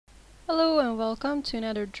Hello and welcome to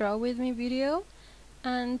another Draw With Me video.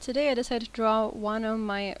 And today I decided to draw one of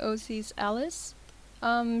my OC's Alice.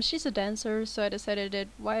 She's a dancer, so I decided that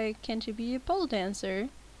why can't she be a pole dancer?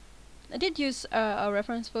 I did use a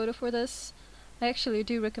reference photo for this. I actually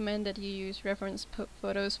do recommend that you use reference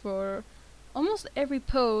photos for almost every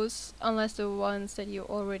pose, unless the ones that you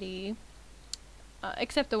already,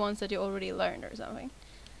 except the ones that you already learned or something.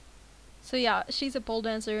 So yeah, she's a pole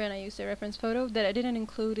dancer and I used a reference photo that I didn't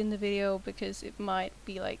include in the video because it might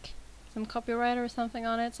be like some copyright or something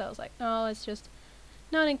on it, so I was like, no, let's just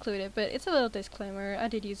not include it, but it's a little disclaimer. I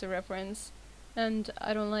did use a reference and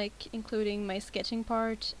I don't like including my sketching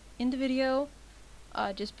part in the video,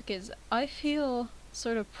 just because I feel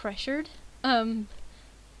sort of pressured when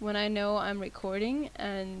I know I'm recording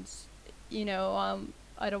and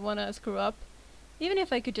I don't want to screw up. Even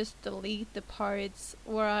if I could just delete the parts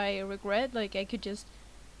where I regret, like I could just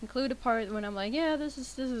include a part when I'm like, yeah, this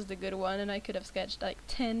is the good one, and I could have sketched like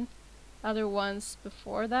 10 other ones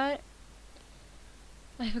before that.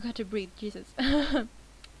 I forgot to breathe, Jesus.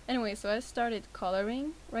 Anyway, so I started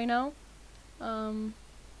coloring right now. I don't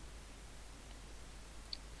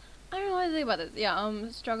know what to say about this. Yeah,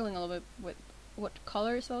 I'm struggling a little bit with what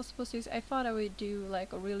colors I was supposed to use. I thought I would do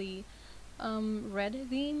like a really red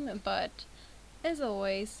theme, but as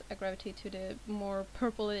always, I gravitate to the more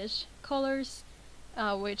purplish colors,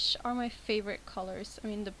 which are my favorite colors. I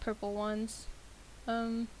mean, the purple ones.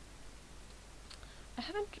 I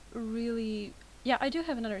haven't really... Yeah, I do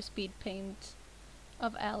have another speed paint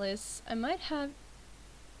of Alice. I might have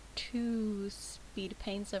 2 speed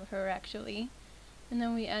paints of her, actually. And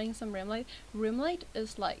then we're adding some rim light. Rim light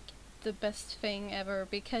is like the best thing ever,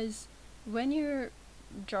 because when you're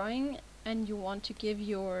drawing and you want to give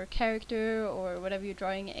your character or whatever you're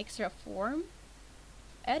drawing extra form,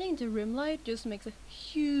 adding the rim light just makes a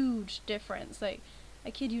huge difference. Like,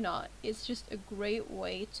 I kid you not, it's just a great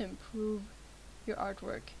way to improve your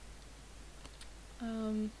artwork.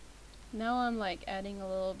 Now I'm like adding a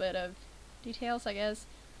little bit of details, I guess.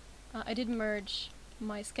 I did merge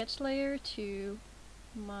my sketch layer to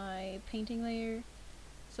my painting layer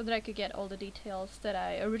so that I could get all the details that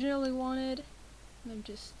I originally wanted. And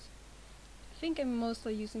I think I'm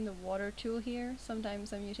mostly using the water tool here.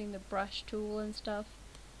 Sometimes I'm using the brush tool and stuff.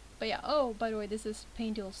 But yeah, oh, by the way, this is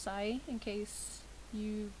Paint Tool Sai, in case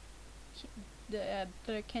you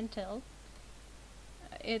can't tell.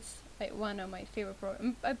 It's like one of my favorite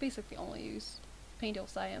programs. I basically only use Paint Tool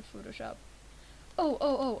Sai and Photoshop.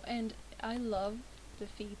 Oh, and I love the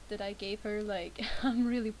feet that I gave her. Like, I'm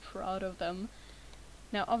really proud of them.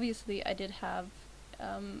 Now, obviously, I did have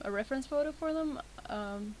a reference photo for them,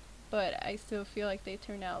 but I still feel like they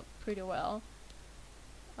turned out pretty well.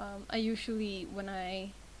 I usually, when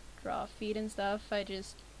I draw feet and stuff, I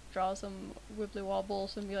just draw some wibbly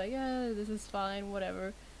wobbles and be like, yeah, this is fine,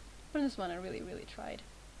 whatever. But in this one I really tried.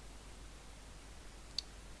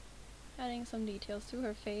 Adding some details to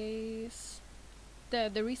her face.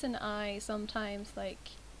 The reason I sometimes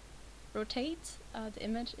like rotate the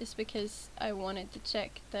image is because I wanted to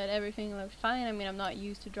check that everything looked fine. I mean, I'm not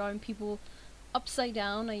used to drawing people upside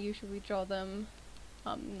down. I usually draw them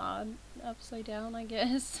not upside down, I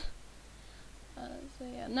guess. So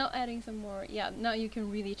yeah, now adding some more. Yeah, now you can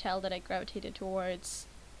really tell that I gravitated towards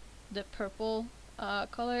the purple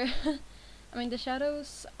color. I mean, the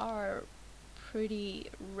shadows are pretty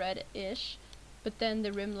red-ish, but then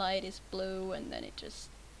the rim light is blue, and then it just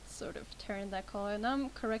sort of turned that color. Now I'm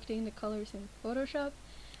correcting the colors in Photoshop.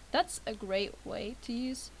 That's a great way to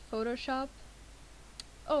use Photoshop.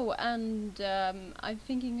 Oh, and I'm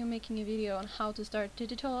thinking of making a video on how to start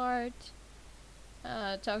digital art,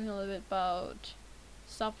 talking a little bit about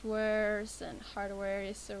softwares and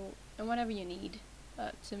hardwares, and whatever you need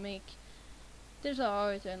to make digital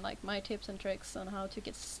art, and like my tips and tricks on how to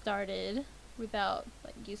get started without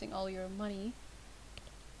like using all your money.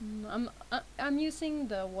 I'm using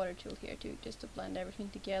the water tool here too, just to blend everything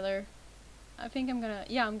together. I think I'm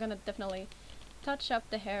gonna definitely touch up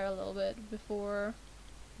the hair a little bit before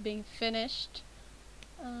being finished,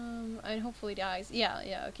 and hopefully the eyes.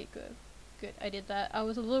 Yeah, okay, good, I did that. I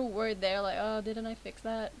was a little worried there, like, oh, didn't I fix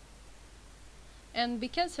that? And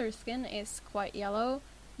because her skin is quite yellow,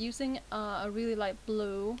 using a really light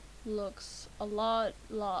blue looks a lot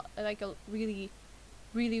like a really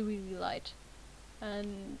light,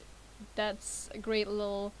 and that's a great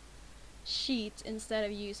little sheet instead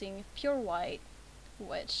of using pure white,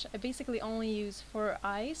 which I basically only use for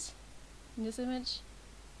eyes in this image.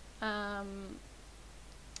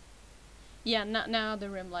 Yeah, now the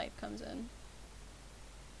rim light comes in.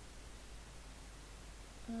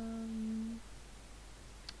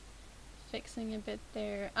 fixing a bit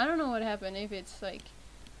there. I don't know what happened, if it's like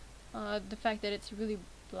the fact that it's really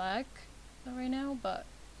black right now, but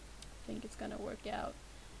I think it's gonna work out.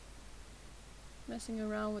 Messing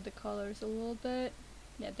around with the colors a little bit.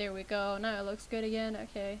 Yeah, there we go. Now it looks good again.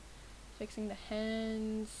 Okay. Fixing the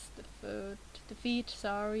hands, the feet,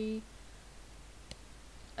 sorry.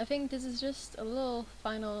 I think this is just a little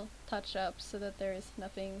final touch up so that there is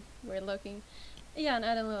nothing weird looking. Yeah, and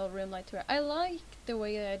add a little rim light to her. I like the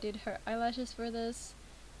way that I did her eyelashes for this,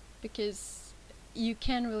 because you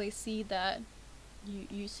can really see that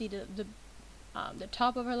you see the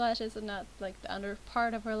top of her lashes and not like the under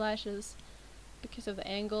part of her lashes because of the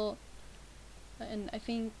angle, and I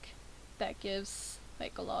think that gives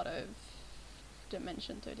like a lot of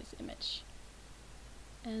dimension to this image.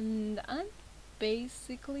 And I'm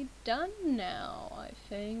basically done now, I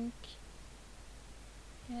think.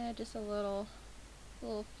 Yeah, just a little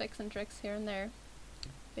fix and tricks here and there,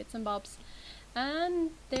 bits and bobs.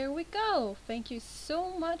 And there we go. Thank you so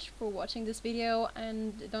much for watching this video,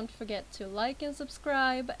 and don't forget to like and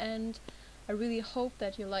subscribe, and I really hope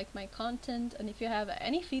that you like my content, and if you have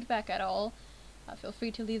any feedback at all, feel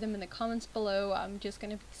free to leave them in the comments below. I'm just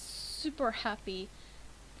gonna be super happy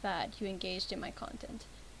that you engaged in my content.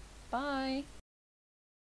 Bye!